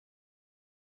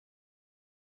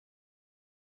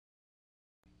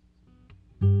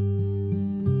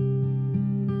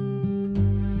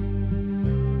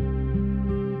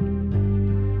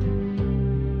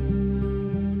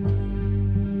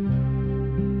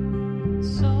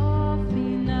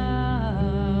Softly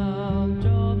now,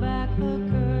 draw back the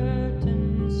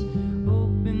curtains,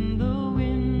 open the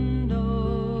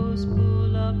windows,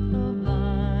 pull up the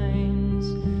blinds.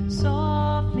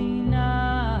 Softly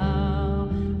now,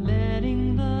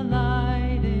 letting the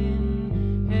light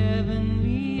in,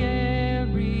 heavenly air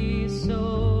breeze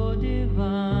so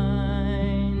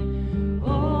divine.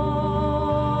 Oh,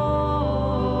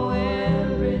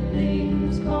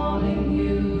 everything's calling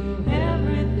you,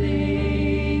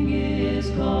 everything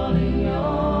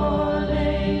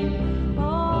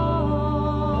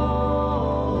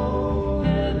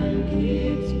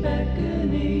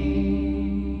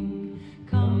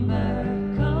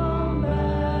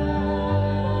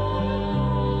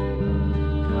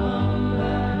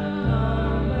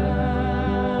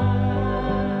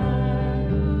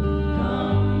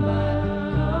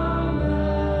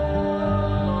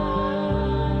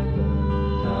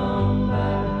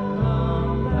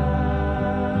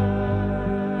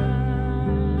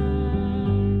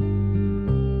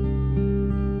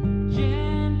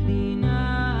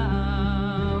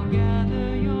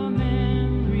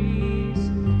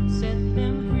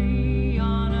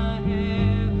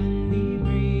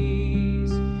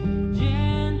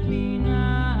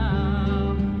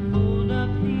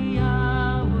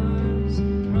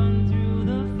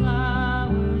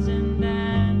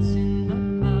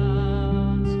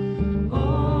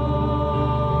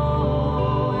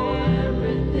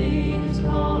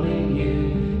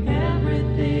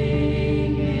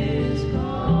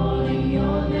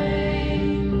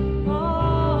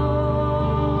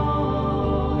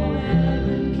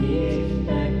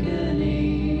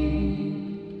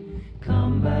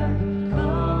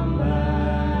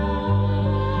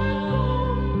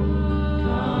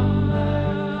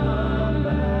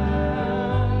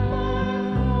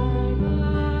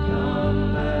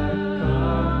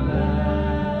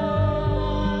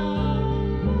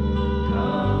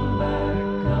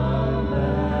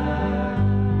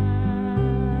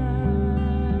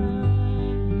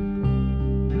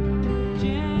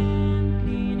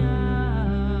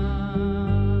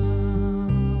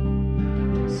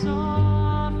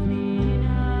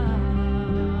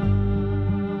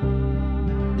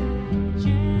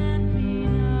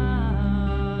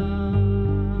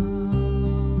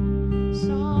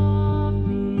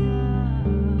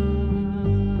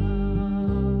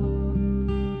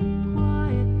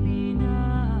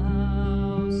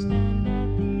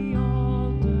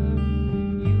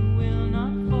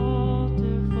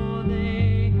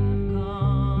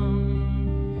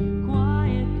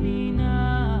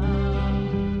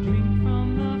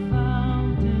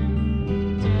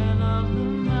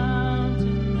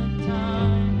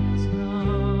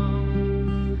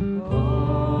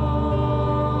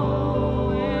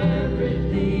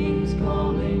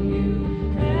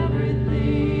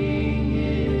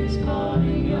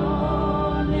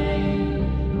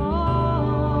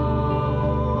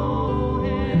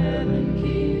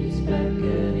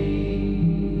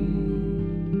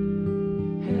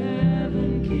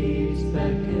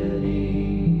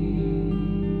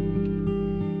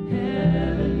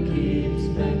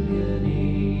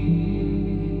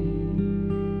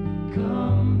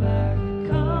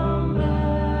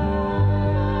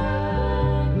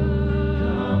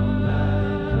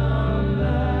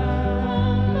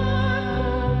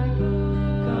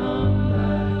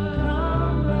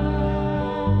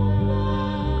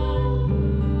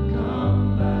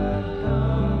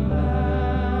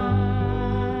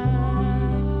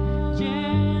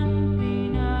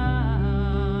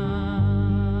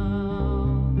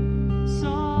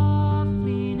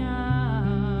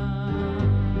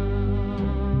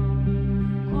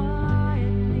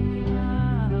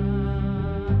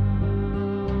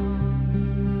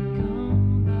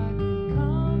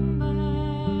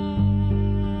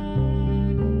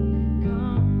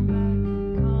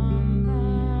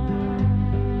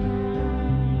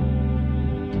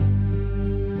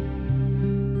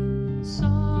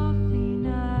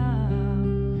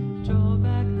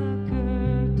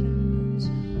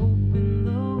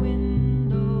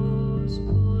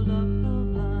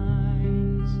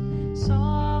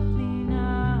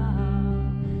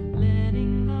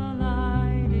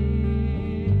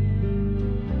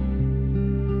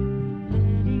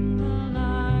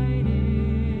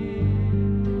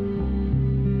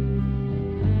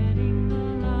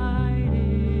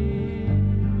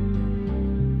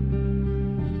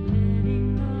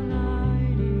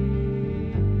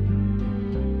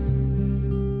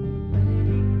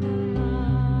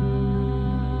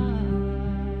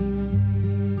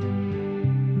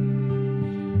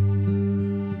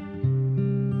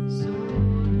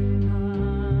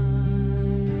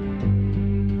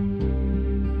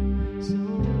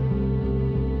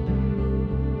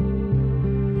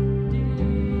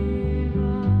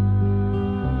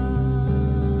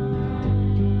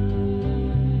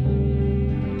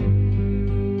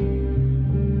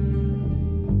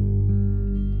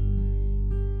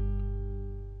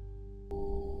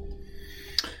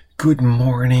Good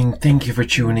morning. Thank you for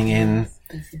tuning in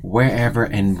wherever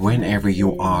and whenever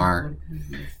you are.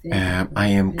 I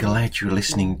am glad you're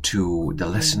listening to the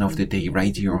lesson of the day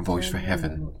right here on Voice for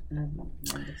Heaven.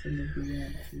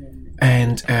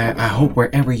 And I hope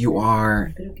wherever you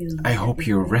are, I hope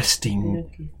you're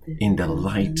resting in the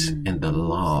light and the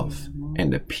love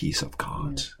and the peace of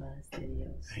God.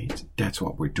 Right? That's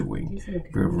what we're doing.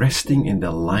 We're resting in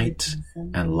the light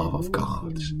and love of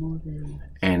God.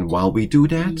 And while we do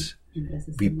that,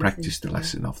 we practice the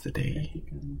lesson of the day.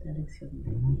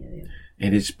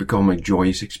 And it's become a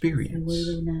joyous experience.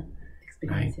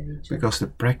 Right? Because the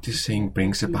practicing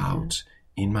brings about,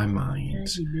 in my mind,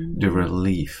 the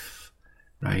relief,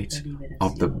 right,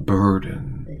 of the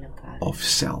burden of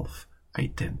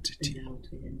self-identity.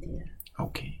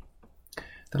 Okay.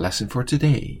 The lesson for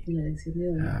today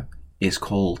is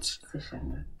called,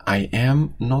 I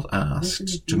am not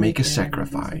asked to make a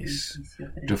sacrifice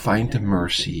to find the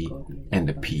mercy and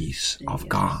the peace of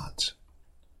God.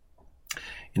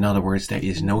 In other words, there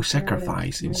is no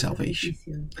sacrifice in salvation.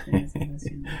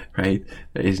 Right?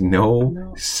 There is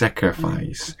no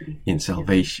sacrifice in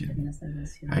salvation.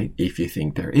 Right? If you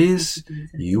think there is,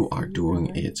 you are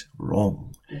doing it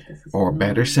wrong. Or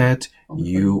better said,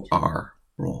 you are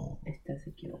wrong.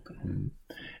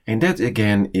 And that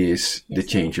again is the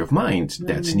change of mind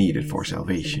that's needed for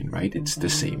salvation, right? It's the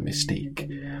same mistake,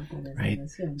 right?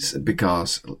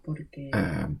 Because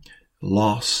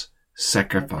loss,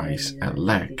 sacrifice, and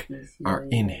lack are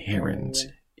inherent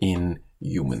in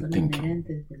human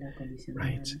thinking,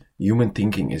 right? Human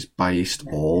thinking is based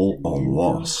all on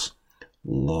loss.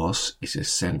 Loss is a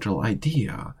central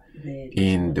idea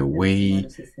in the way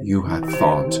you had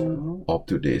thought up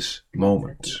to this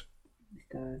moment.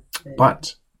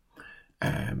 But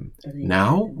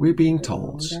now we're being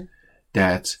told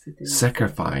that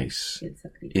sacrifice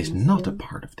is not a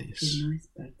part of this.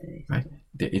 Right?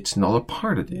 It's not a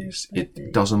part of this.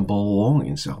 It doesn't belong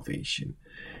in salvation.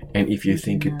 And if you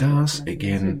think it does,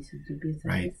 again,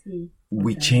 right,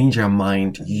 we change our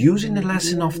mind using the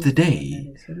lesson of the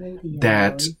day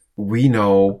that we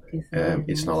know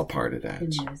it's not a part of that.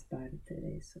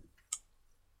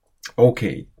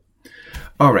 Okay.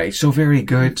 All right. So very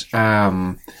good.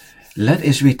 Let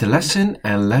us read the lesson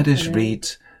and let us read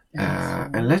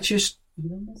and let's just,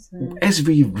 as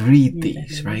we read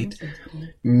these, right,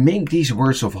 make these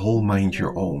words of whole mind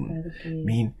your own. I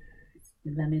mean,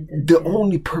 the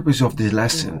only purpose of this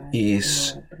lesson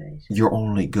is your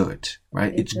only good,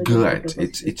 right? It's good.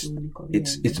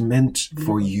 It's meant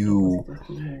for you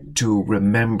to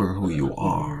remember who you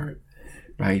are,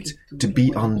 right? To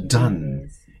be undone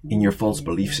in your false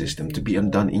belief system, to be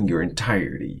undone in your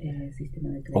entirety.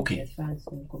 Okay.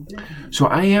 So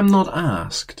I am not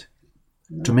asked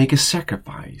to make a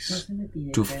sacrifice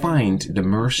to find the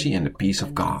mercy and the peace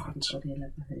of God.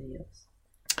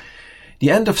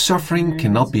 The end of suffering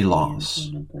cannot be loss.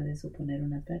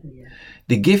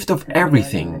 The gift of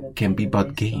everything can be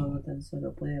but gain.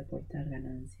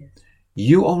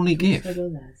 You only give.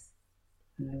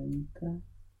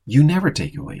 You never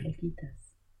take away.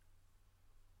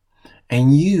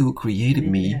 And you created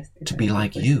me to be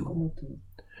like you.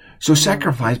 So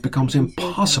sacrifice becomes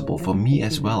impossible for me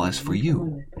as well as for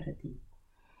you.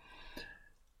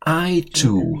 I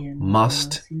too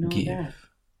must give.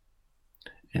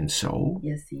 And so,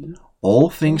 all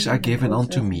things are given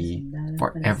unto me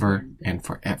forever and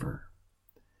forever.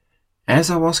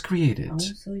 As I was created,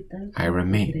 I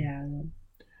remain.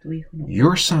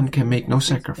 Your Son can make no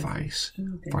sacrifice,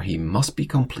 for he must be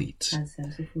complete,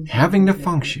 having the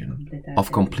function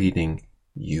of completing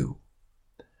you.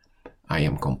 I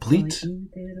am complete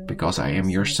because I am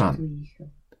your Son.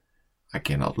 I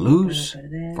cannot lose,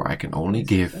 for I can only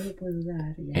give,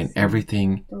 and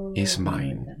everything is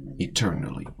mine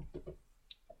eternally.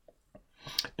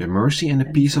 The mercy and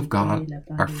the peace of God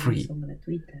are free.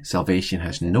 Salvation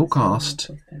has no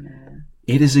cost.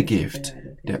 It is a gift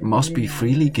that must be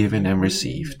freely given and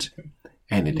received,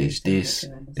 and it is this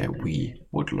that we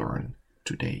would learn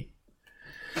today.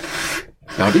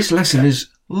 Now, this lesson is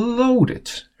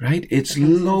loaded, right? It's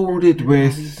loaded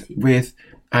with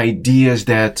ideas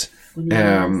that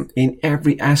in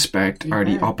every aspect are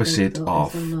the opposite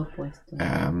of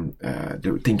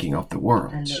the thinking of the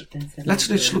world. Let's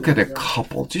just look at a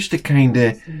couple, just to kind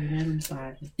of,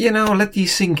 let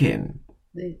these sink in.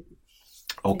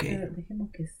 Okay.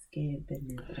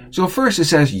 So first it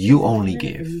says, you only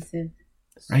give,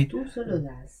 right?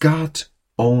 God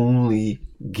only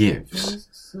gives.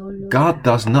 God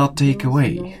does not take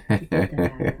away.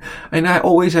 And I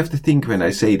always have to think when I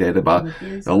say that about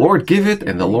the Lord giveth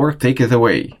and the Lord taketh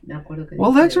away.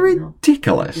 Well, that's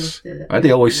ridiculous.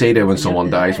 They always say that when someone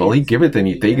dies, well, he giveth and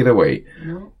he taketh away.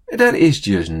 That is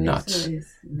just nuts.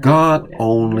 God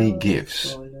only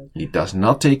gives. He does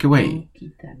not take away.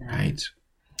 Right?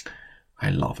 I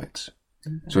love it.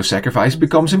 So sacrifice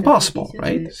becomes impossible,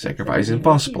 right? Sacrifice is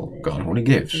impossible. God only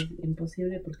gives.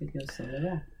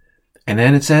 And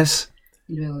then it says,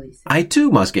 I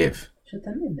too must give.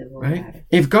 Right?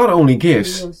 If God only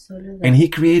gives, and He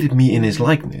created me in His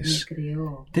likeness,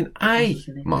 then I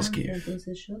must give.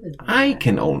 I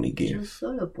can only give.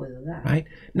 Right?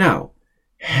 Now,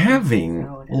 having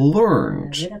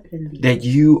learned that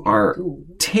you are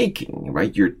taking,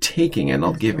 right? You're taking and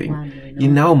not giving. You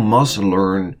now must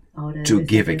learn to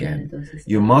give again.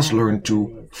 You must learn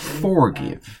to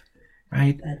forgive,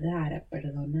 right?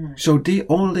 So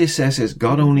all this says is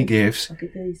God only gives,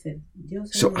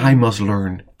 so I must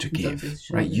learn to give,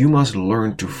 right? You must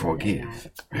learn to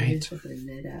forgive, right?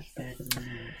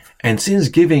 And since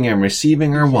giving and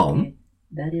receiving are one,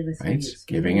 right?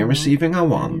 Giving and receiving are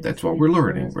one. That's what we're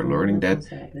learning. We're learning that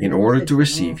in order to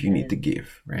receive, you need to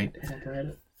give, right?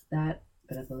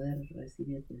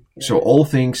 So all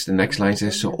things, the next line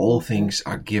says, so all things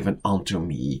are given unto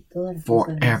me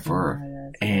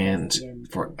forever and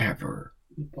forever,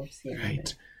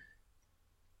 right?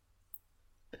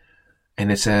 And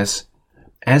it says,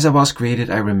 as I was created,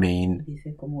 I remain.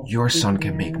 Your son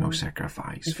can make no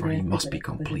sacrifice, for he must be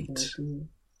complete.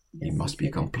 He must be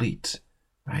complete.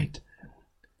 Right?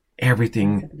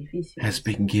 Everything has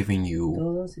been given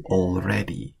you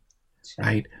already,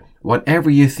 right? Whatever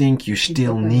you think you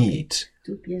still need,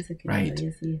 right,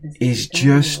 is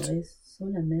just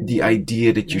the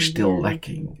idea that you're still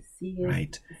lacking,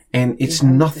 right? And it's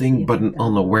nothing but an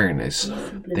unawareness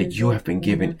that you have been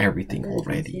given everything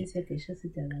already.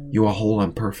 You are whole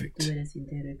and perfect.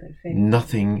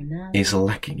 Nothing is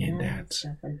lacking in that.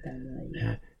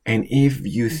 And if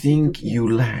you think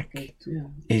you lack,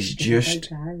 it's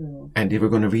just, and we're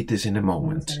going to read this in a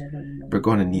moment, we're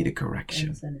going to need a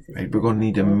correction, right? We're going to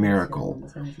need a miracle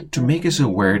to make us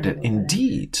aware that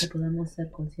indeed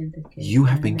you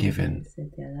have been given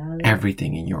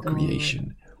everything in your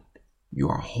creation. You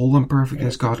are whole and perfect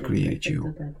as God created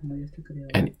you.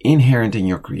 And inherent in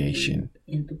your creation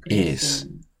is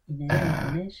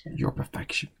your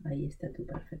perfection.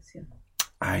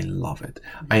 I love it.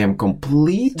 I am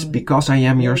complete because I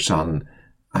am your son.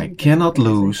 I cannot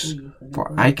lose,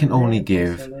 for I can only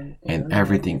give, and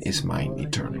everything is mine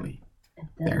eternally.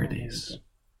 There it is.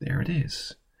 There it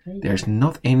is. There's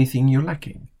not anything you're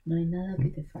lacking.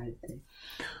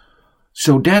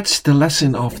 So that's the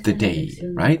lesson of the day,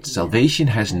 right? Salvation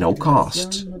has no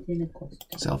cost.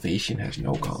 Salvation has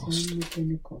no cost.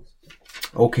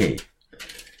 Okay.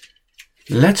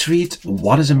 Let's read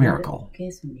what is a miracle.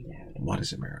 What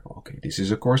is a miracle? Okay, this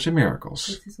is a Course in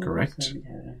Miracles, correct?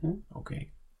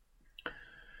 Okay.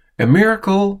 A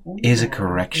miracle is a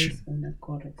correction.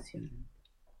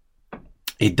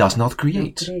 It does not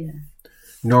create,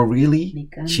 nor really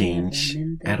change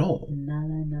at all.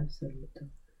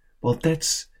 Well,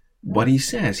 that's what he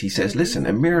says. He says, listen,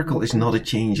 a miracle is not a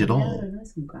change at all.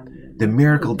 The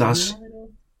miracle does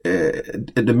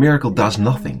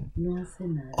nothing.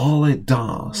 All it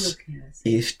does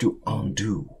is to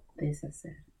undo.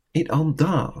 It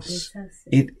undoes.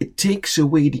 It takes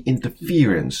away the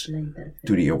interference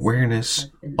to the awareness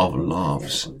of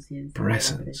love's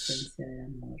presence.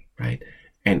 Right?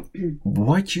 And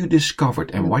what you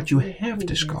discovered and what you have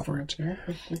discovered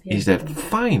is that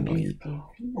finally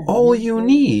all you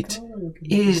need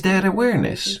is that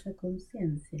awareness.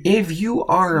 If you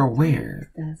are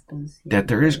aware that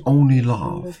there is only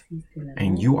love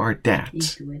and you are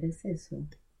that,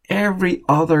 every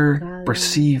other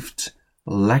perceived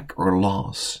lack or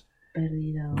loss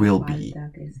will be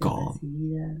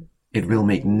gone. It will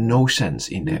make no sense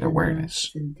in that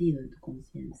awareness.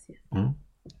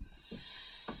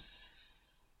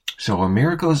 So a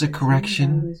miracle is a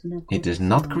correction. It does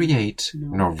not create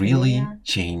nor really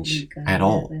change at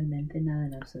all.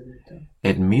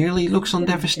 It merely looks on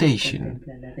devastation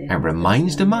and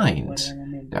reminds the mind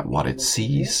that what it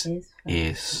sees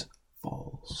is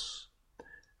false.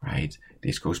 Right?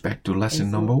 This goes back to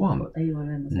lesson number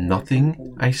 1.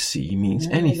 Nothing I see means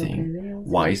anything.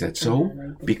 Why is that so?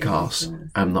 Because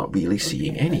I'm not really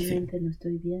seeing anything.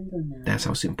 That's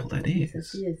how simple that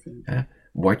is.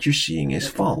 What you're seeing is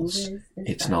false.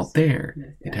 It's not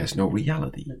there. It has no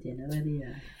reality.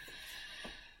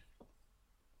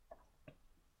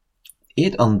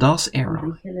 It undoes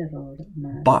error,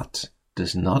 but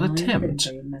does not attempt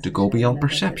to go beyond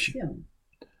perception,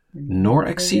 nor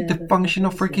exceed the function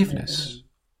of forgiveness.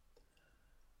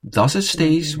 Thus it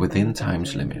stays within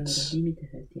time's limits.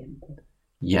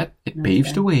 Yet it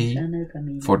paves the way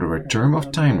for the return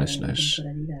of timelessness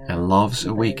and love's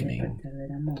awakening.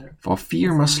 For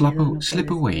fear must slip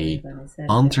away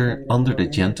under the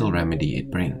gentle remedy it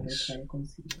brings.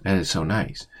 That is so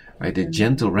nice, right? The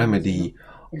gentle remedy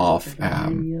of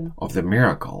the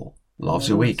miracle,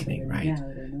 love's awakening, right,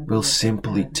 will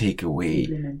simply take away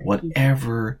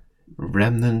whatever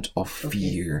remnant of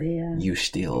fear you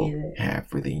still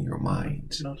have within your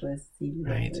mind,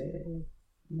 right?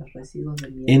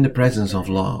 In the presence of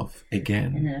love,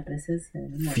 again,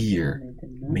 fear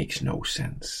makes no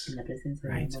sense,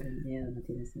 right?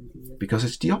 Because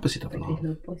it's the opposite of love.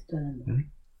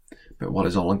 But what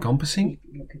is all-encompassing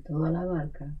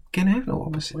can have no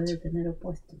opposite.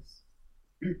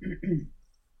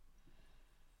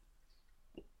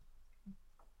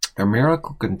 A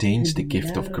miracle contains the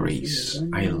gift of grace.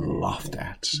 I love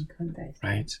that,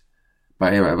 right?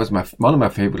 One of my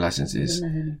favorite lessons is,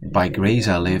 by grace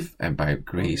I live and by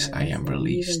grace I am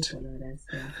released.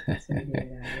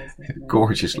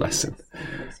 Gorgeous lesson.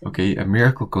 Okay, a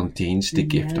miracle contains the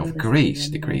gift of grace,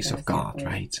 the grace of God,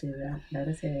 right?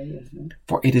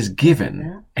 For it is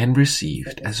given and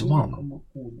received as one.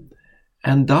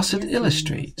 And thus it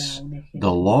illustrates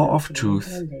the law of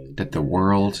truth that the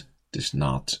world does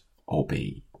not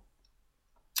obey,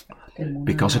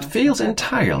 because it fails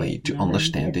entirely to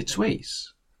understand its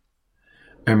ways.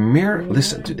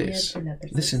 Listen to this.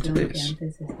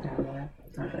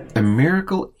 A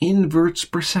miracle inverts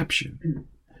perception,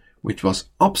 which was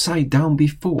upside down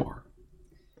before,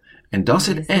 and thus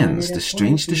it ends the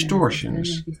strange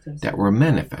distortions that were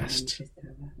manifest.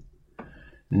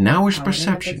 Now is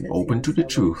perception open to the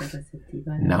truth.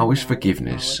 Now is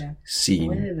forgiveness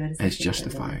seen as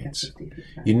justified.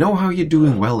 You know how you're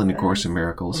doing well in the Course in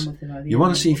Miracles? You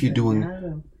want to see if you're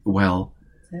doing well.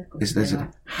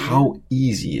 How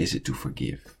easy is it to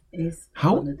forgive?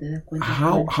 How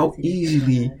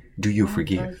easily do you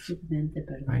forgive?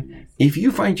 Right? If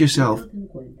you find yourself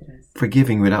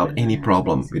forgiving without any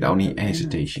problem, without any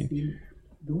hesitation,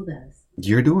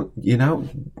 you're doing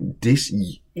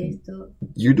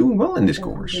well in this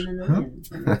course, huh?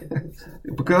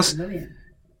 Because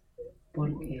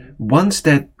once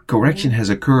that correction has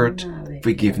occurred,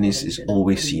 forgiveness is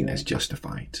always seen as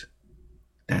justified.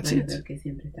 That's it.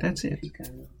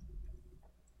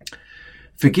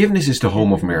 Forgiveness is the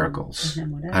home of miracles.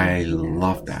 I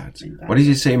love that. What does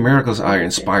it say? Miracles are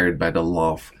inspired by the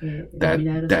love that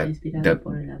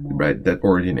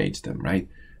originates them, right?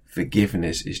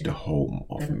 Forgiveness is the home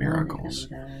of miracles.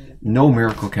 No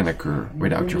miracle can occur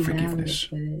without your forgiveness.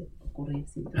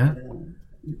 Huh?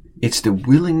 It's the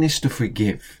willingness to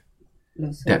forgive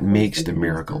that makes the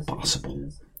miracle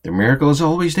possible. The miracle is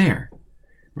always there,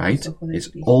 right? It's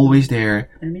always there,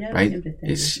 right?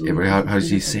 It's, how does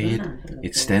he say it?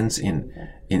 It stands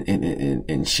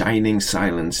in shining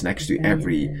silence next to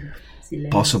every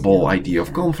possible idea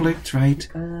of conflict, right?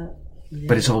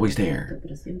 But it's always there.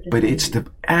 But it's the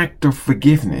act of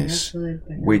forgiveness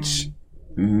which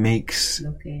makes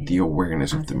the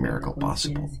awareness of the miracle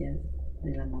possible.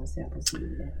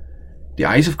 The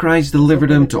eyes of Christ deliver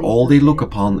them to all they look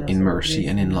upon in mercy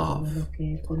and in love.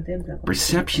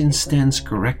 Perception stands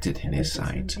corrected in his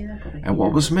sight, and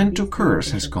what was meant to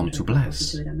curse has come to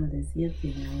bless.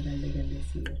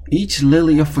 Each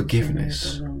lily of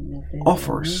forgiveness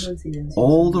offers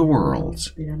all the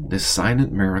world the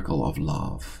silent miracle of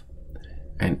love,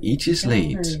 and each is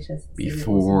laid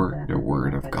before the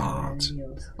Word of God,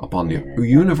 upon the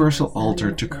universal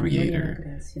altar to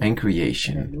Creator and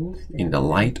creation, in the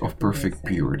light of perfect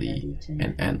purity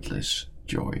and endless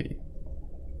joy.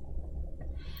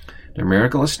 The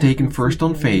miracle is taken first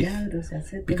on faith,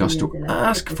 because to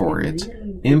ask for it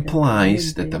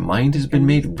implies that the mind has been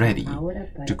made ready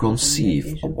to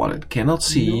conceive of what it cannot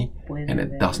see and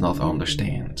it does not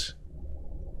understand.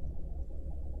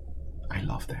 I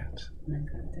love that.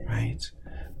 Right?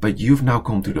 But you've now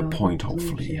come to the point,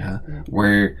 hopefully,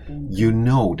 where you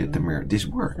know that this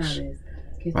works.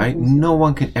 Right? No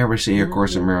one can ever say A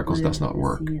Course in Miracles does not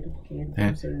work.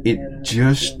 It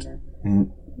just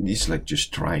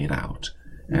try it out.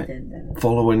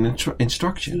 Follow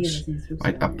instructions.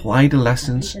 Right? Apply the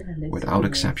lessons without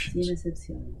exceptions.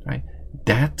 Right?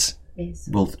 That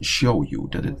will show you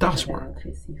that it does work.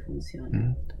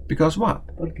 Because what?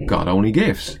 God only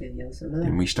gives.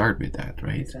 And we start with that,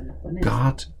 right?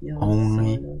 God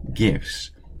only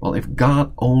gives. Well, if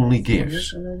God only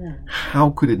gives, how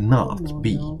could it not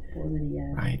be?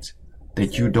 Right?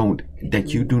 that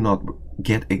you do not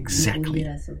get exactly,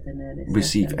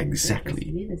 receive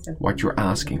exactly what you're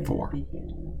asking for.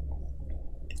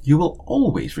 You will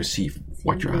always receive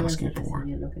what you're asking for.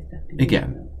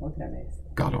 Again,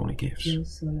 God only gives.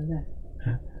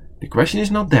 The question is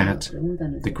not that.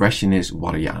 The question is,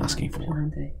 what are you asking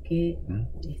for?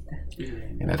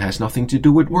 And that has nothing to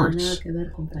do with words.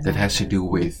 That has to do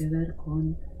with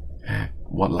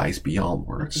what lies beyond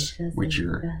words, with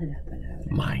your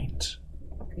mind.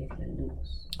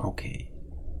 Okay.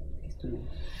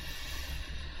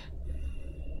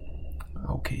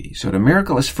 Okay, so the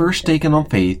miracle is first taken on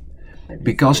faith,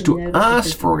 because to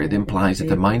ask for it implies that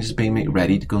the mind is being made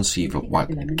ready to conceive of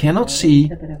what it cannot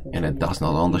see and it does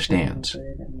not understand.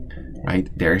 Right?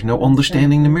 There is no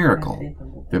understanding the miracle.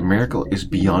 The miracle is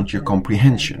beyond your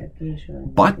comprehension.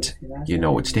 But you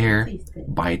know it's there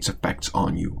by its effects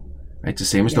on you. Right? It's the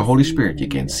same as the Holy Spirit. You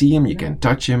can't see Him, you can't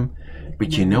touch Him,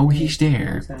 but you know He's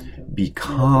there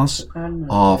because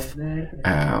of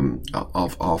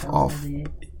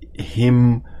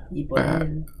Him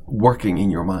working in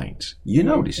your mind. You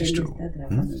know this is true.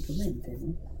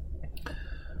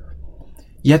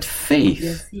 Yet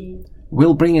faith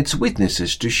will bring its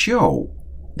witnesses to show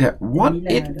that what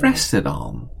it rested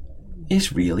on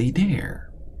is really there.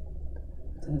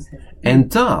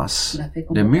 And thus,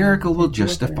 the miracle will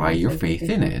justify your faith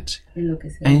in it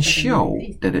and show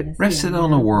that it rested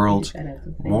on a world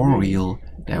more real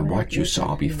than what you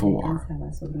saw before.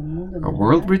 A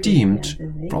world redeemed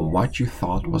from what you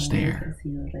thought was there.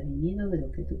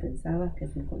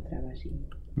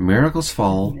 Miracles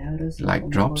fall like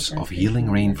drops of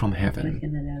healing rain from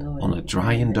heaven on a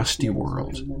dry and dusty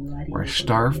world where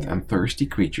starved and thirsty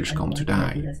creatures come to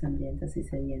die.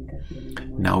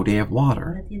 Now they have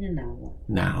water.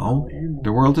 Now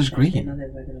the world is green.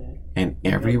 And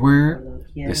everywhere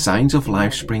the signs of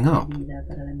life spring up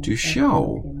to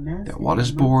show that what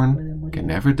is born can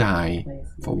never die,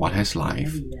 for what has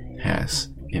life has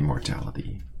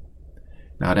immortality.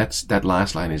 Now that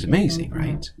last line is amazing,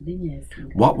 right?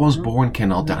 What was born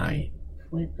cannot die.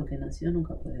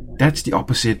 That's the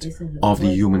opposite of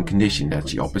the human condition.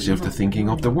 That's the opposite of the thinking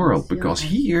of the world. Because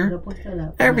here,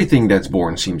 everything that's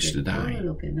born seems to die.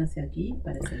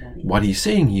 What he's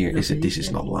saying here is that this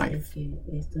is not life.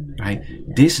 Right?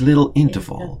 This little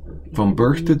interval from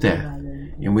birth to death,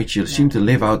 in which you seem to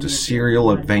live out the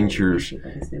serial adventures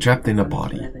trapped in a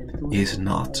body, is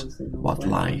not what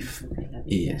life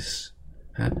is.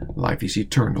 Life is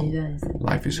eternal.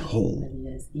 Life is whole.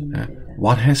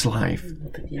 What has life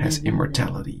has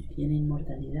immortality.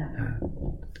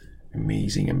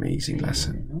 Amazing, amazing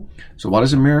lesson. So what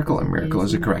is a miracle? A miracle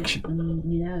is a correction.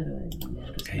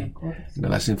 Okay. And the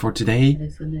lesson for today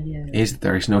is that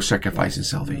there is no sacrifice in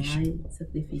salvation.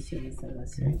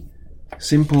 Okay.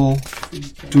 Simple,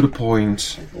 to the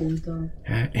point,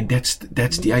 and that's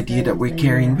the idea that we're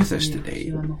carrying with us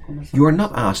today. You are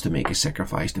not asked to make a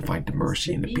sacrifice to find the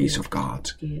mercy and the peace of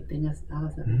God.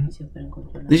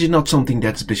 This is not something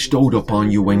that's bestowed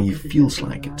upon you when He feels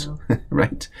like it,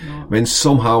 right? When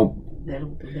somehow,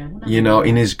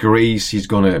 in His grace, He's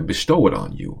going to bestow it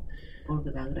on you,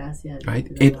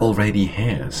 right? It already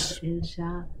has.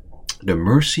 The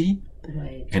mercy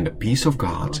and the peace of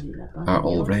God are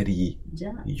already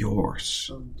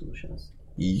yours.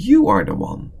 You are the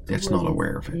one that's not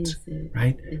aware of it,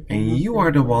 right? And you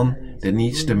are the one that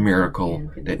needs the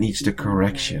miracle, that needs the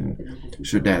correction,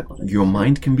 so that your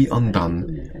mind can be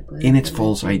undone in its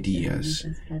false ideas,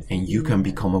 and you can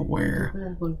become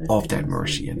aware of that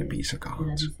mercy and the peace of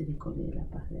God.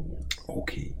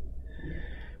 Okay.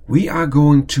 We are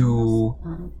going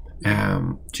to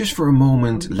just for a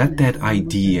moment, let that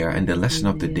idea and the lesson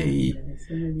of the day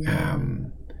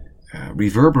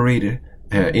reverberate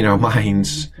in our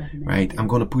minds, right? I'm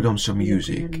going to put on some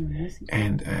music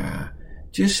and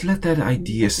just let that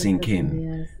idea sink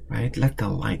in, right? Let the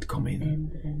light come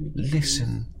in.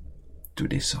 Listen to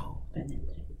this song.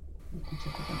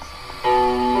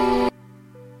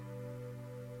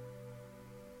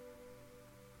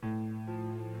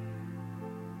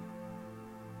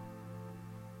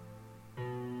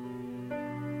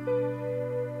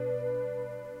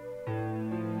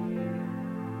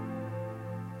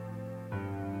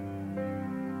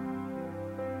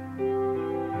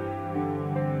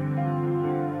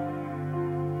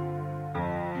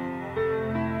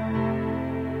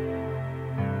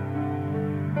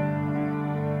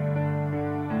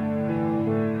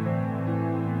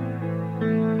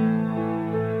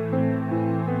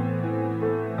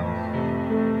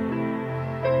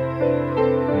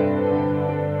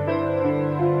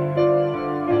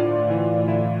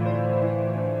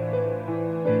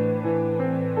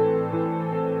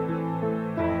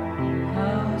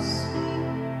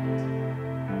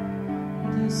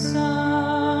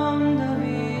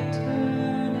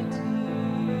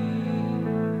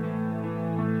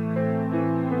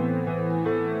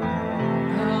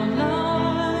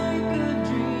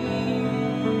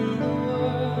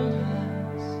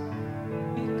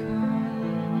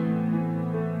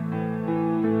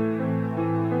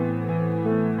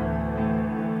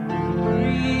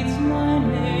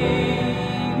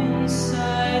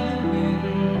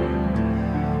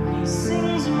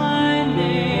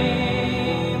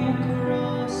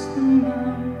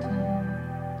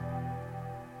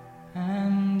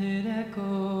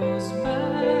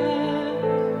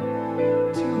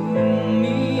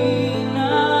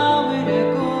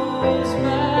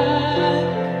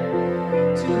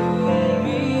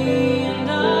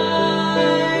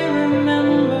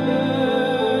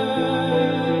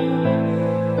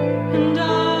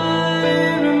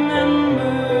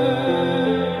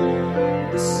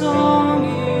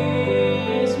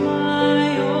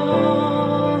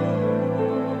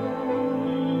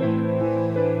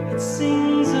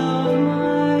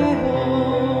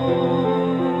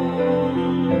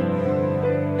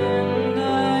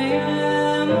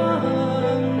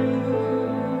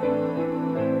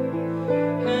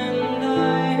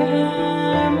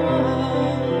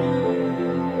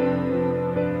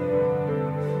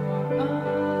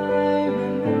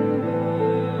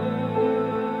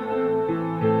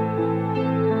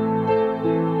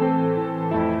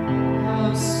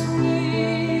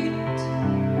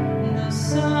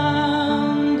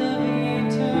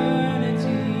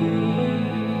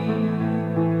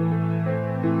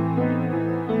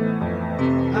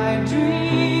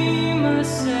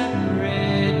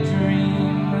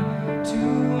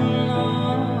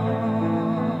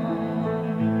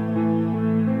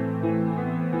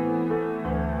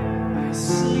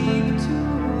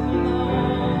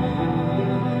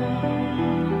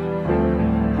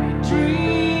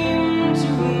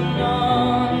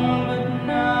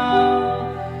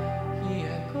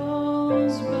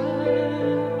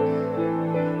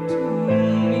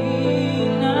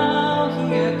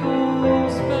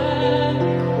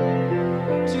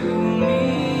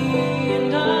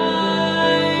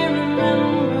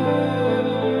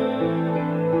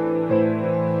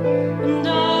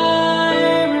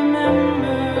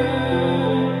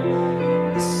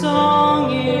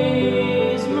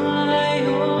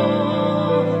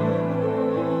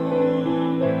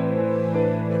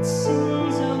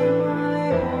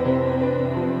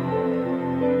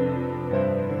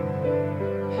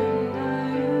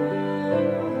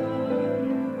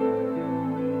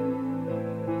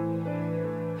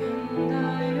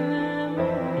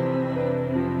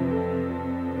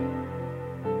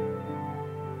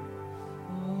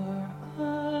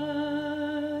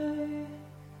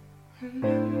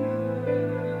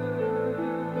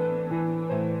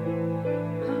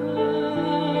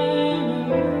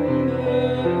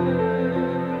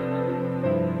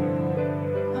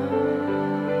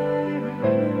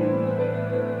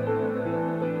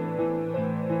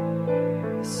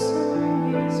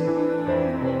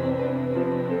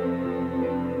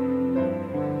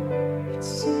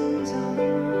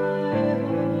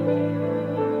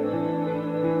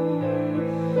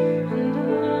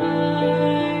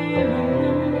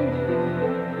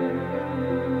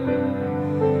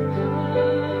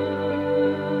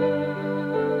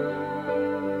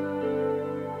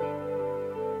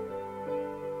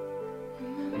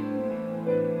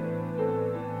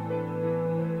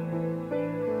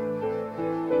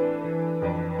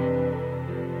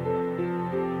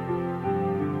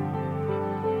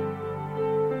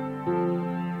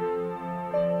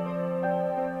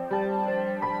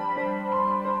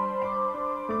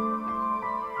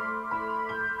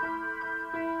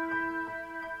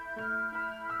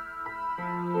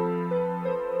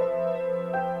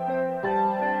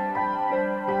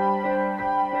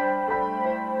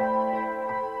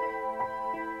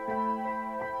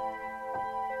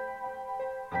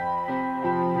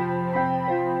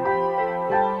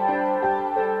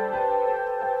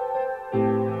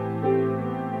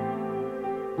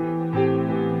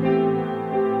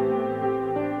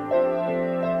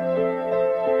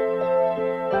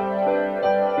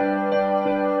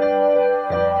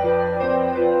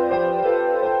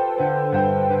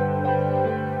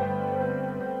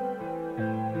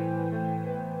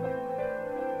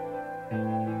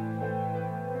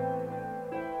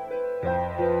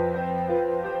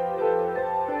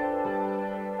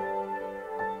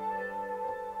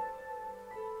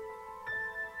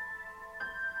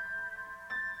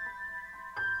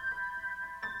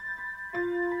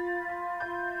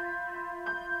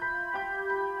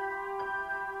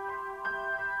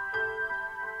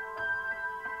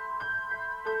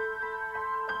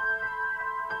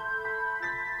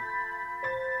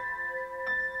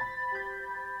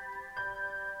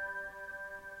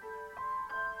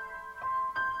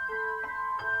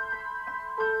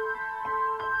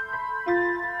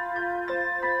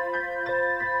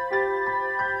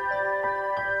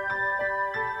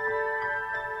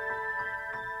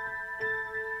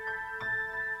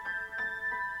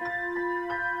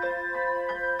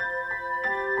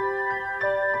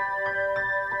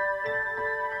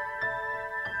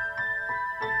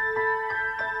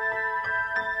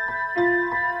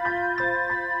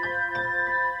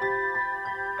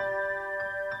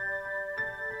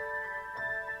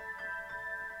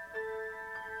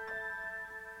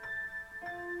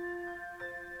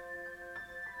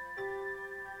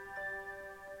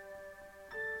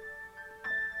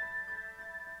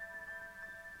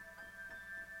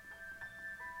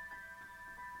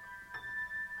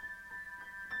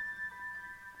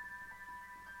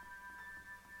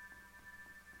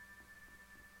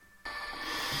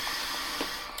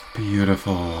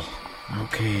 Beautiful.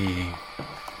 Okay.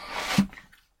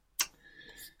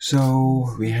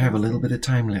 So we have a little bit of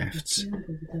time left.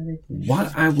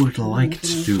 What I would like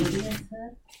to do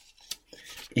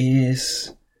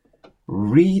is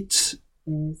read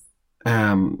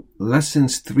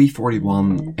lessons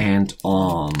 341 and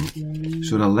on.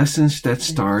 So the lessons that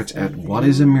start at what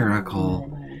is a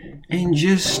miracle, and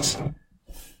just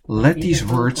let these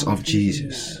words of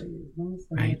Jesus,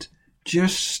 right,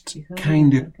 just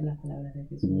kind of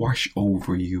wash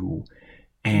over you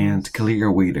and clear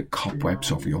away the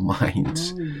cobwebs of your mind,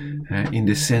 in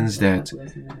the sense that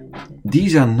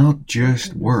these are not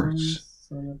just words,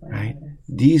 right?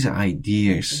 These are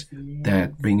ideas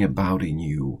that bring about in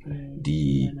you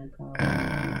the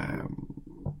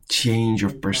change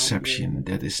of perception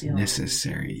that is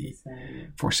necessary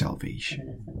for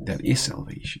salvation. That is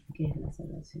salvation.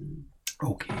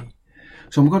 Okay.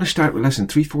 So I'm going to start with lesson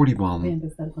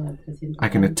 341. I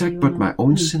can attack but my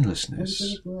own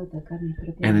sinlessness,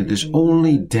 and it is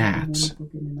only that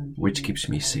which keeps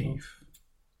me safe.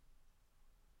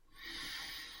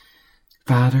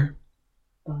 Father,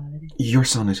 your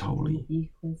Son is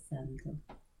holy.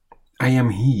 I am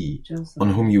He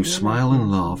on whom you smile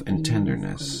in love and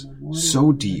tenderness,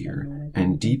 so dear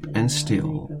and deep and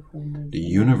still. The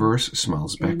universe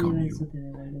smiles back on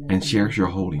you and shares your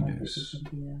holiness.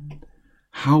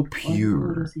 How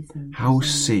pure, how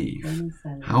safe,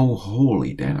 how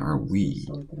holy then are we,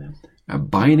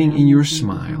 abiding in your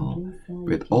smile,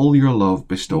 with all your love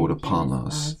bestowed upon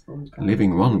us,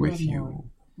 living one with you,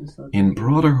 in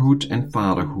brotherhood and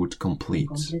fatherhood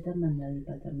complete,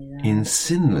 in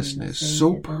sinlessness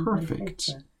so perfect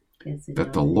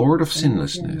that the Lord of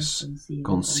sinlessness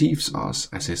conceives us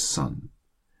as his Son,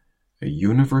 a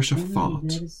universe of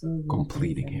thought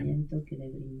completing him.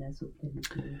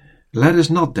 Let us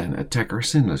not then attack our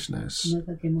sinlessness,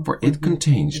 for it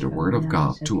contains the Word of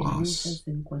God to us,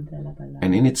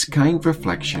 and in its kind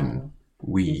reflection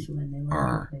we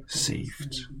are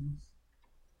saved.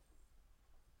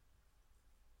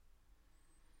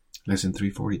 Lesson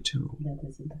 342.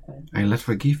 I let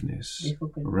forgiveness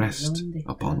rest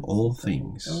upon all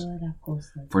things,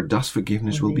 for thus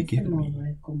forgiveness will be given me.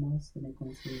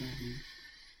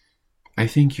 I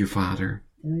thank you, Father,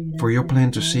 for your plan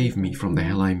to save me from the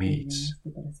hell I made.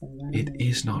 It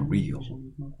is not real,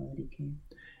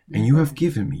 and you have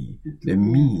given me the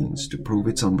means to prove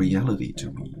its unreality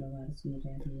to me.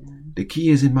 The key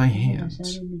is in my hand,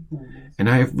 and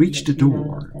I have reached the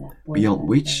door beyond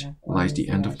which lies the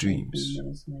end of dreams.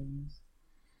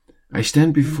 I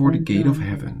stand before the gate of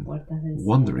heaven,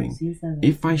 wondering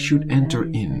if I should enter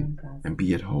in and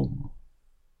be at home.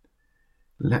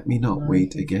 Let me not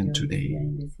wait again today.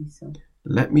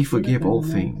 Let me forgive all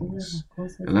things,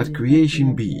 and let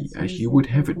creation be as you would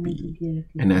have it be,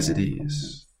 and as it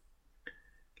is.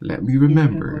 Let me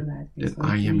remember that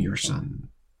I am your Son,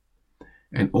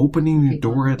 and opening the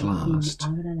door at last,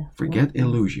 forget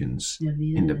illusions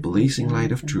in the blazing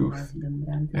light of truth,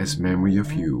 as memory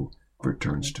of you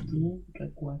returns to me.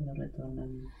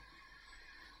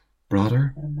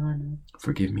 Brother,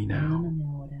 forgive me now.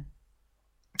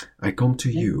 I come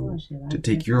to you to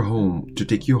take you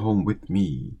home with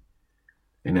me,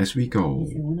 and as we go,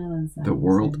 the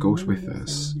world goes with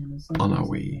us on our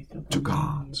way to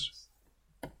God.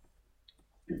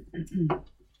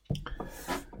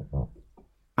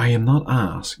 I am not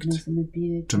asked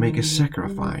to make a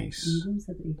sacrifice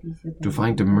to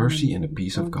find the mercy and the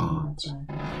peace of God.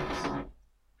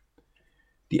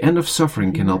 The end of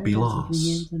suffering cannot be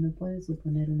loss.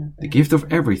 The gift of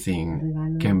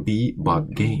everything can be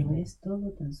but gain.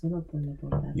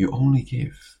 You only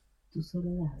give.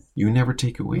 You never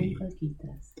take away.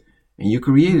 And you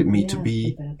created me to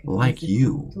be like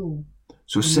you.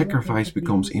 So sacrifice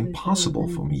becomes impossible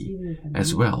for me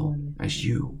as well as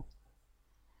you.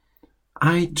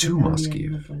 I too must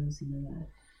give.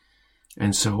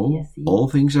 And so all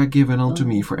things are given unto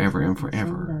me forever and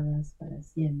forever.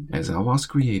 As I was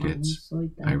created,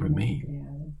 I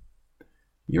remain.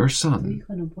 Your Son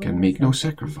can make no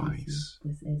sacrifice,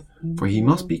 for he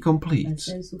must be complete,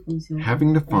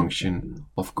 having the function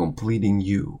of completing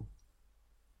you.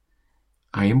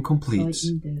 I am complete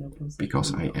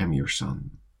because I am your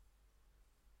Son.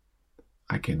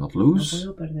 I cannot lose,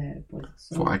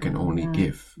 for I can only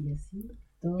give,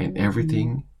 and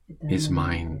everything is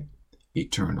mine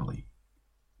eternally.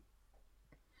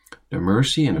 The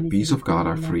mercy and the peace of God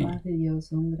are free.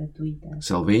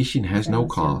 Salvation has no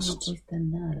cost.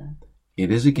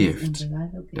 It is a gift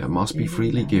that must be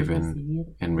freely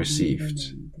given and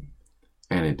received.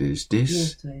 And it is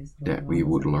this that we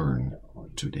would learn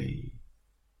today.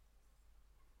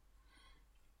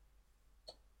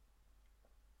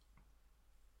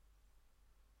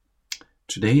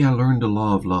 Today I learned the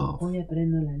law of love, Hoy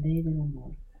aprendo la ley del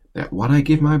amor. that what I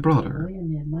give my brother Doy a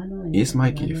mi hermano el is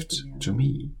my regalo gift que me to hago.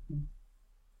 me.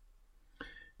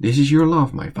 This is your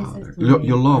love, my Esa Father, es tu ley,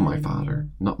 your law, Padre my Father, mío,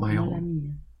 not my no la own.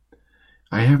 mía.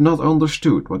 I have not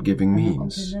understood what giving Al no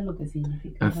means, comprender lo que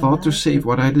significa and thought to dar, save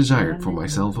what I desired for realmente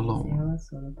myself lo alone. deseaba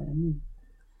solo para mí.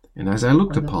 And as I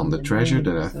looked Cuando upon the contemplé treasure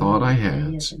that el I tesoro thought I que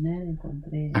creía had, tener,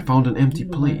 encontré I found an empty un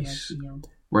lugar place vacío,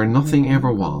 where en el nothing que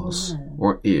ever nunca hubo was, nada,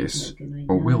 or en is, el que no hay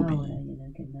or will nada ahora be. y en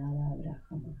el que nada habrá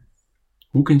jamás.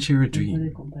 Who can share a ¿Quién puede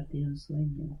dream? compartir un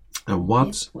sueño? And ¿Qué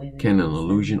what puede can an ofrecer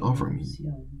illusion una offer me?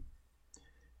 ilusión?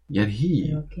 Yet he,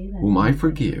 Pero aquel a whom quien I le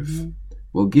forgive, perdoné,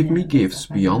 will give me me gifts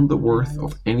agasajará beyond the con worth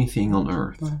of regalos anything on mucho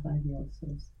earth. más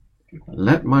valiosos que cualquier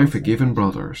Let my cosa forgiven en la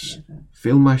brothers tierra.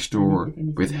 fill my store Permite que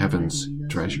mis with hermanos heaven's redimidos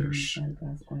treasures, llenen mis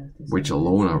arcas con los which tesoros del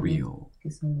alone are cielo, real. que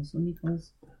son los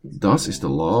únicos que son Thus is the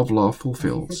law of love Así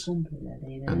fulfilled, se cumple la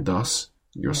ley del and amor. thus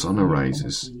your Y son así es como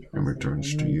arises tu hijo and se returns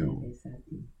eleva to y you. regresa a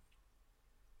ti.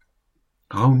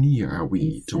 How near are Y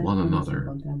we to cerca one nos another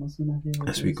encontramos unos de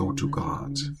as we otros go en to nuestra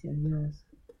God? camino hacia Dios.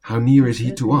 How near Qué is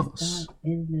He to cerca us? está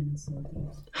Él de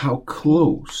nosotros. How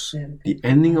close Cerca the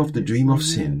ending está of the el dream of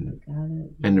sueño del sin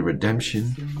pecado y and the la redemption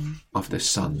redención of the del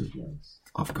Son Dios.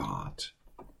 of God.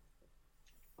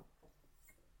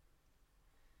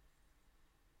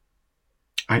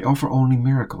 I offer only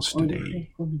miracles Hoy today,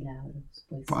 ofrezco milagros,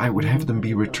 pues for I would quiero have them que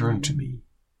be returned retornen to a mí. me.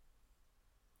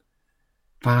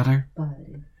 Father,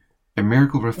 Padre, a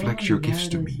miracle todo reflects your gifts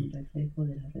to milagro es un me, reflejo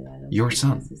de los regalos your que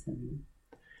Son, haces a mí.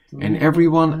 Tu and Hijo,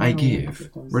 everyone cada I obra que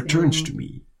give concedo, returns to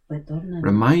me, retorna a mí,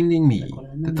 reminding me that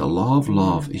recordándome the que law of el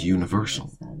love amor is es universal.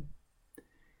 universal.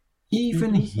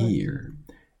 Even Incluso aquí, here,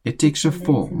 it takes a esta ley se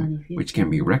form manifiesta which can en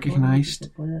be una forma que recognized se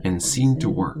puede and seen to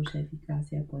reconocer y work. cuya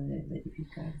eficacia puede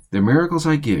verificarse. The miracles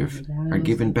I Los give are milagros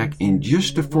given que back in concedo se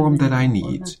just the form devuelven that en I la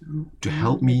need forma to que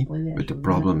help me me puede with the ayudar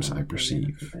problems con I los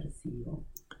problemas que perceive. percibo.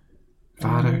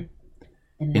 Father,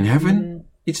 En in el heaven, cielo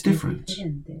it's es different,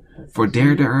 diferente, pues for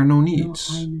allí there are no no needs.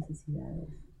 hay necesidades.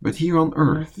 But here on Pero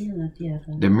earth, aquí en la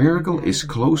tierra, the el miracle milagro is se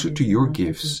closer to parece your más a tus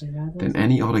gifts regalos than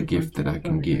any other que gift that I cualquier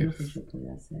can otro regalo que give. yo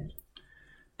pueda hacer.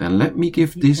 Then let me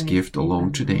give Y this pues gift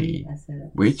alone déjame today, hoy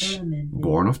hacer which, solamente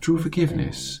born of true este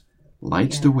forgiveness, regalo,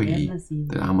 lights que the al haber way nacido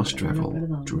that I del must verdadero travel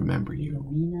perdón, to remember you.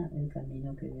 ilumina el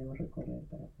camino que debo recorrer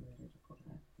para poder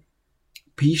recordarte.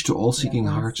 Peace to all La seeking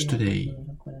paz hearts sea today. a todos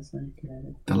los corazones que la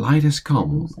The buscan. light has La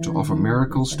come luz ha to offer venido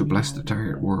miracles a to bless the milagros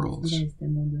tired para bendecir a worlds. este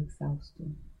mundo exhausto.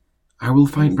 I will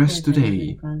find Este rest hallará today,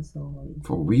 descanso hoy,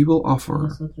 for we will y offer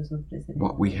nosotros ofreceremos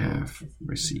what we lo que hemos have recibido.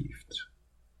 received.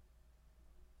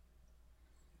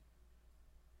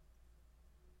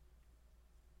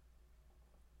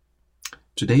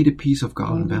 Today the peace of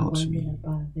God Hoy me envelops envuelve me, la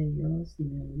paz de Dios y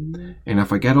me olvido and I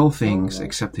forget all things todo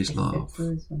except His love. excepto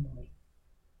de su amor.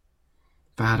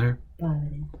 Father,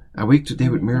 Padre, I wake today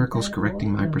with al miracles despertar correcting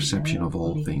hoy my la perception mirada of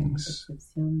all corrige mi things.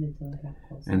 percepción de todas las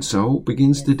cosas. And so Y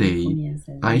begins the así day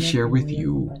comienza el I día share que with voy a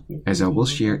you compartir as I will contigo,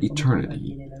 share tal como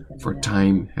eternity, compartiré la for eternidad,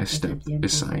 time has pues el stepped tiempo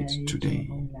se aside ha hecho today.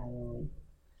 a un lado hoy.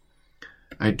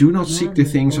 I do not No seek ando the de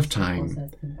things of cosas time,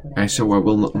 temporales, and so I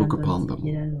will por not look tanto, upon ni them.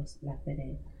 siquiera las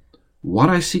veré. What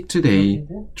I seek today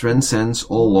transcends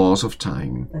all laws of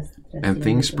time and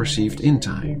things perceived in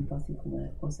time.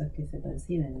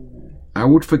 I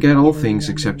would forget all things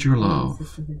except your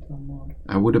love.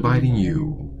 I would abide in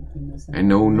you and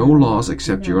know no laws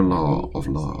except your law of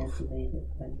love.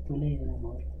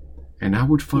 And I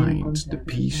would find the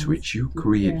peace which you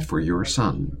created for your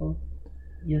Son,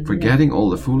 forgetting all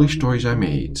the foolish toys I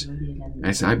made,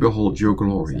 as I behold your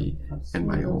glory and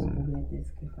my own.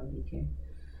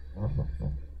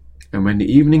 And when the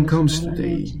evening comes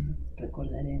today,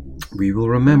 we will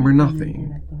remember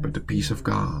nothing but the peace of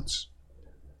God.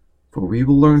 For we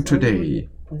will learn today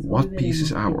what peace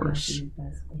is ours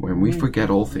when we forget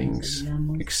all things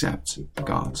except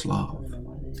God's love.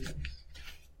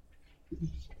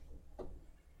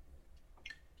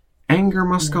 Anger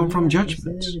must come from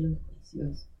judgment.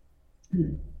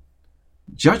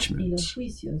 Judgment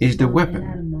is the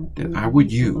weapon that I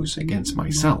would use against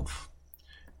myself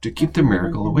to keep the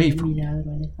miracle away from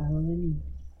me.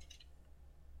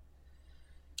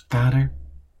 Father,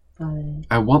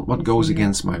 I want what goes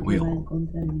against my will,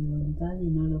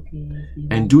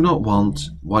 and do not want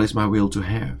what is my will to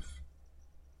have.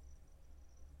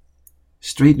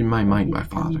 Straighten my mind, my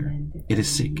Father, it is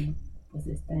sick.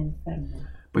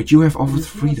 But you have offered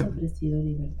freedom,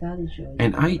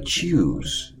 and I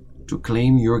choose to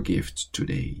claim your gift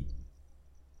today.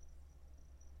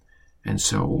 And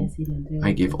so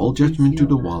I give all judgment to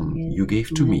the one you gave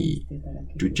to me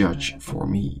to judge for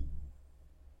me.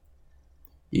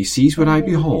 He sees what I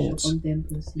behold,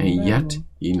 and yet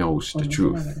he knows the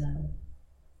truth.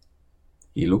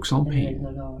 He looks on pain,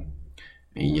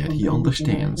 and yet he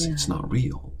understands it's not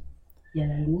real.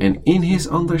 And in his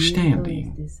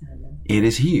understanding, it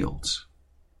is healed.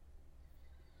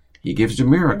 He gives the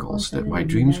miracles that my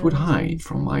dreams would hide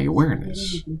from my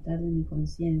awareness.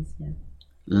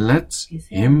 Let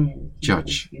him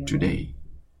judge today.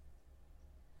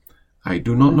 I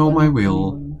do not know my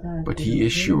will, but he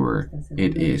is sure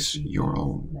it is your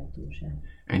own.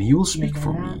 And he will speak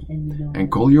for me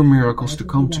and call your miracles to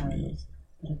come to me.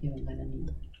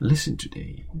 Listen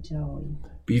today.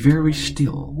 Be very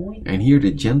still and hear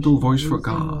the gentle voice for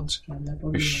God,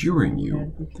 assuring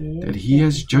you that he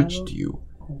has judged you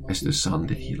as the son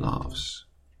that he loves.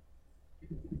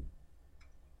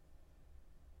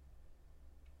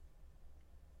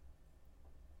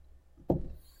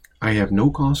 I have no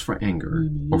cause for anger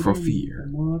or for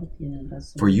fear,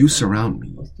 for you surround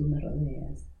me.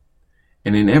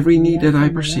 And in every need that I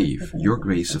perceive, your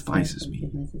grace suffices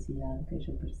me.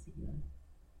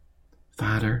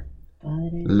 Father,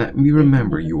 let me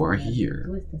remember you are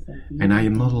here, and I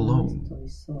am not alone.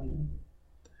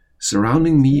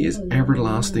 Surrounding me is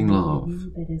everlasting love.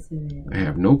 I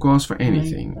have no cause for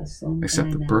anything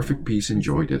except the perfect peace and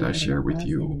joy that I share with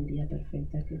you.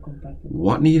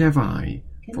 What need have I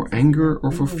for anger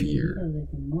or for fear?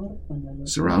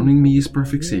 Surrounding me is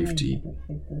perfect safety.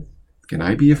 Can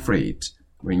I be afraid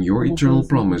when your eternal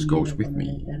promise goes with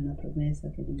me?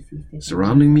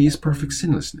 Surrounding me is perfect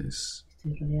sinlessness.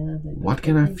 What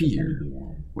can I fear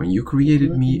when you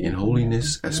created me in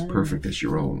holiness as perfect as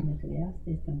your own?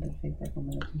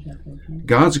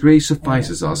 God's grace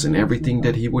suffices us in everything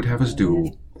that he would have us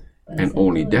do, and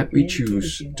only that we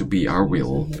choose to be our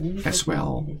will as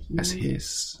well as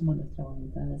his.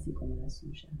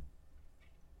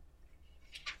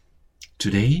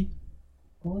 Today,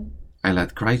 I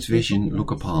let Christ's vision look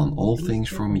upon all things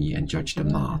for me and judge them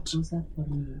not,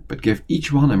 but give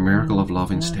each one a miracle of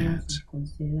love instead.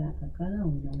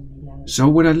 So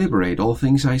would I liberate all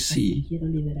things I see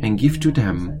and give to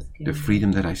them the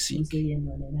freedom that I seek.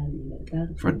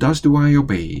 For thus do I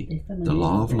obey the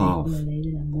law of love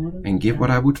and give what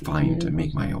I would find and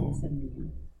make my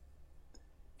own.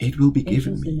 It will be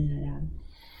given me,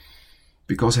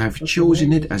 because I have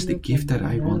chosen it as the gift that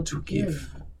I want to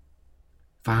give.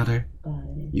 Father,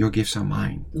 your gifts are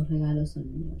mine.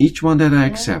 Each one that I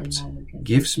accept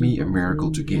gives me a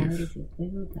miracle to give.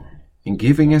 In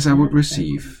giving as I would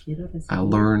receive, I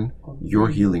learn your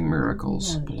healing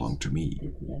miracles belong to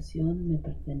me.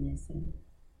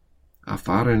 Our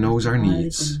Father knows our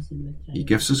needs. He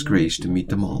gives us grace to meet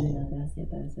them all.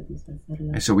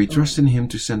 And so we trust in him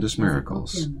to send us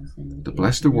miracles, to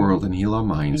bless the world and heal our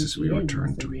minds as we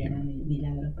return to him.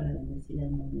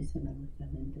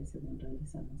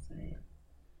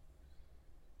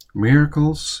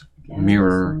 Miracles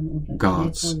mirror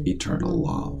God's eternal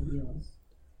love.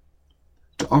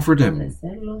 To offer them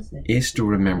is to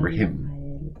remember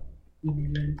him,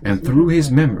 and through his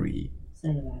memory,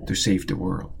 to save the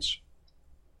world.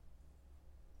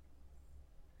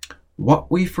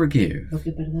 What we forgive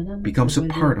becomes a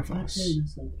part of us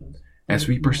as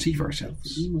we perceive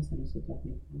ourselves.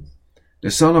 The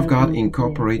Son of God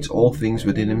incorporates all things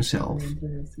within himself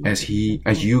as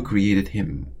you created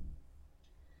him.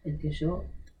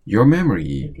 Your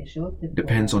memory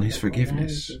depends on his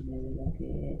forgiveness.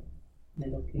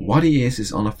 What he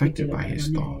is unaffected by his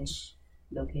thoughts.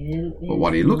 But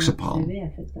what he looks upon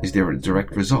is their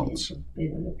direct results.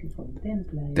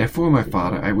 Therefore, my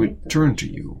Father, I would turn to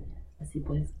you.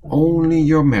 Only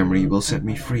your memory will set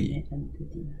me free,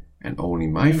 and only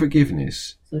my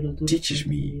forgiveness teaches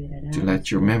me to let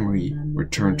your memory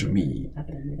return to me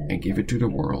and give it to the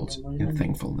world in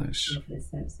thankfulness.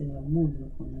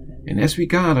 And as we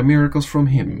gather miracles from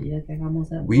him,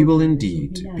 we will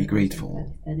indeed be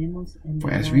grateful, for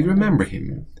as we remember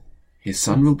him, his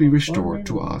Son will be restored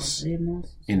to us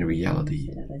in the reality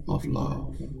of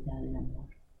love.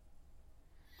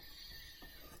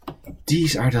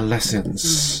 These are the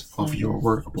lessons of your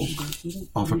workbook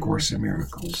of A Course in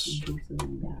Miracles.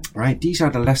 Right? These are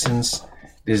the lessons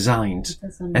designed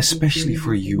especially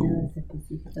for you,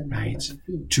 right?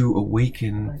 To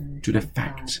awaken to the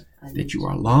fact that you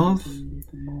are loved,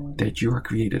 that you are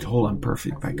created whole and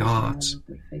perfect by God,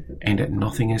 and that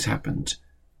nothing has happened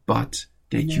but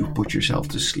that you put yourself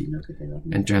to sleep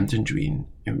and dreamt a dream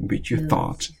in which you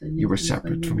thought you were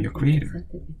separate from your Creator.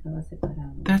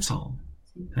 That's all.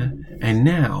 And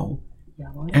now,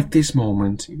 at this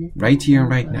moment, right here and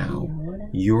right now,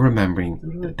 you're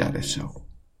remembering that is so.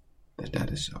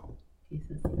 That is so.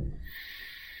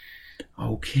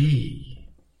 Okay.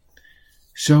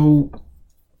 So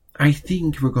I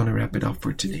think we're going to wrap it up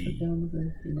for today.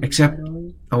 Except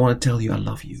I want to tell you I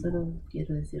love you.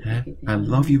 I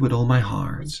love you with all my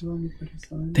heart.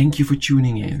 Thank you for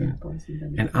tuning in.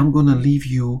 And I'm going to leave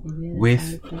you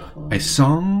with a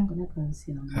song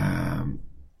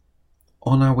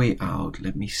on our way out.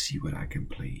 Let me see what I can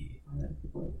play.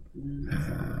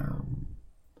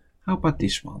 How about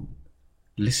this one?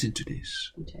 Listen to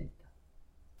this.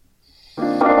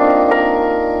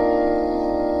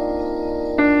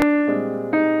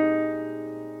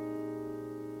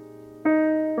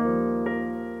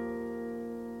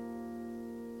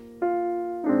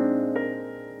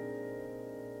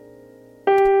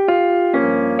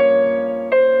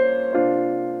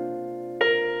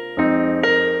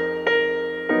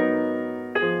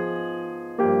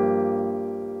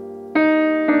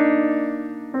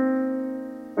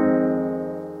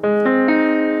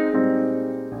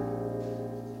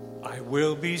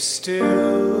 Be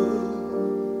still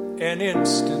an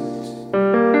instant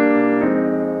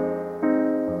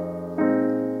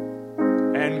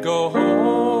and go home.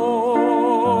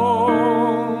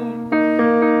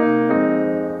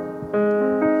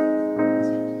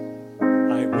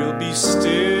 I will be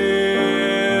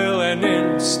still an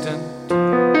instant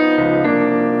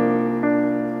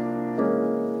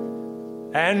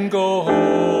and go home.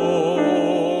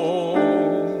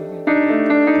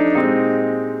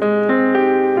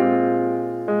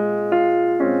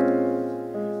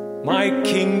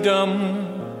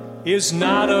 Is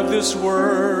not of this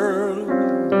world.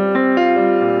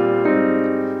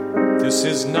 This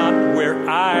is not where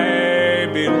I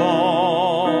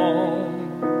belong.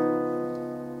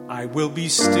 I will be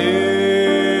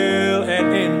still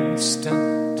an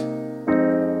instant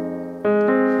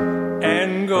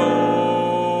and go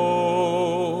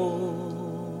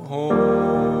home.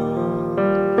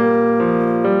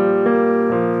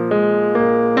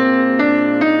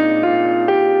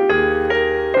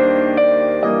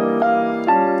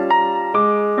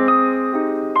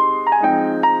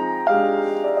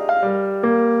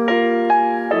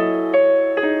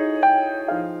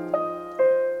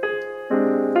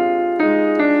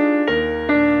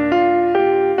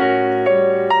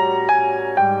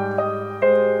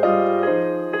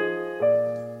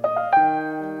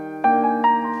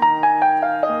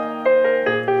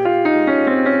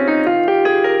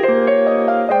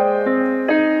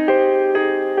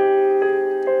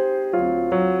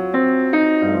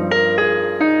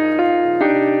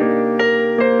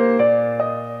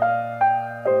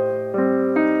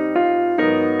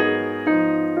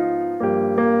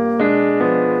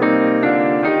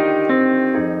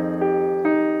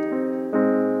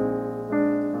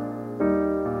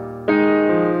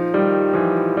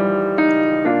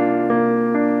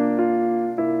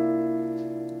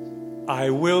 I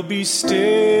will be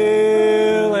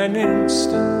still an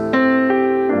instant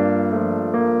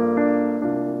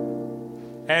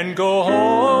and go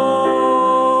home.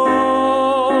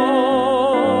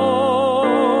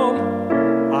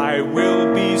 I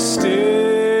will be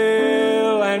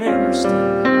still an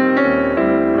instant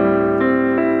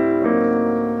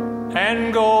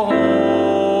and go home.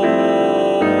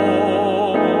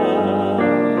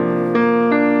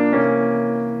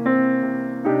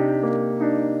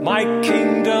 My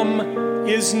kingdom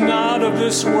is not of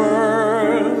this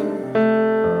world.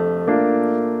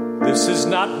 This is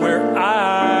not where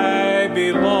I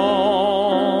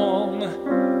belong.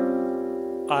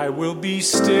 I will be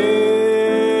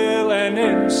still an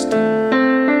instant.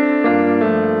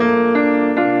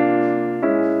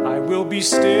 I will be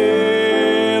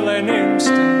still an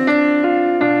instant.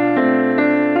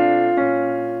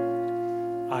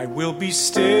 I will be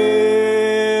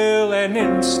still an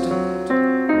instant.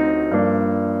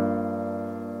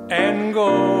 And go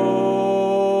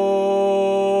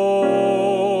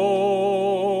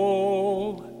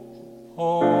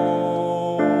home.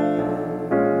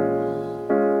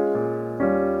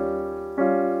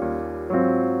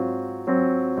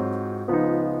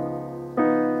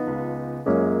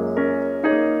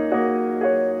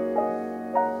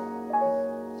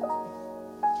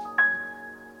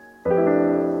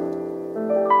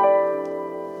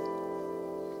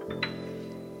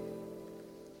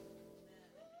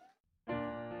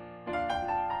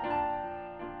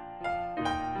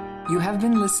 You have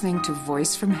been listening to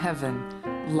Voice from Heaven,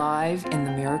 live in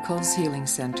the Miracles Healing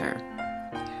Center.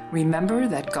 Remember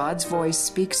that God's voice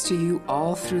speaks to you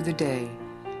all through the day,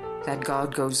 that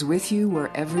God goes with you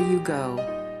wherever you go,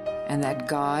 and that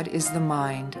God is the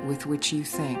mind with which you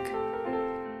think.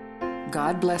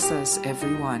 God bless us,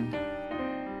 everyone.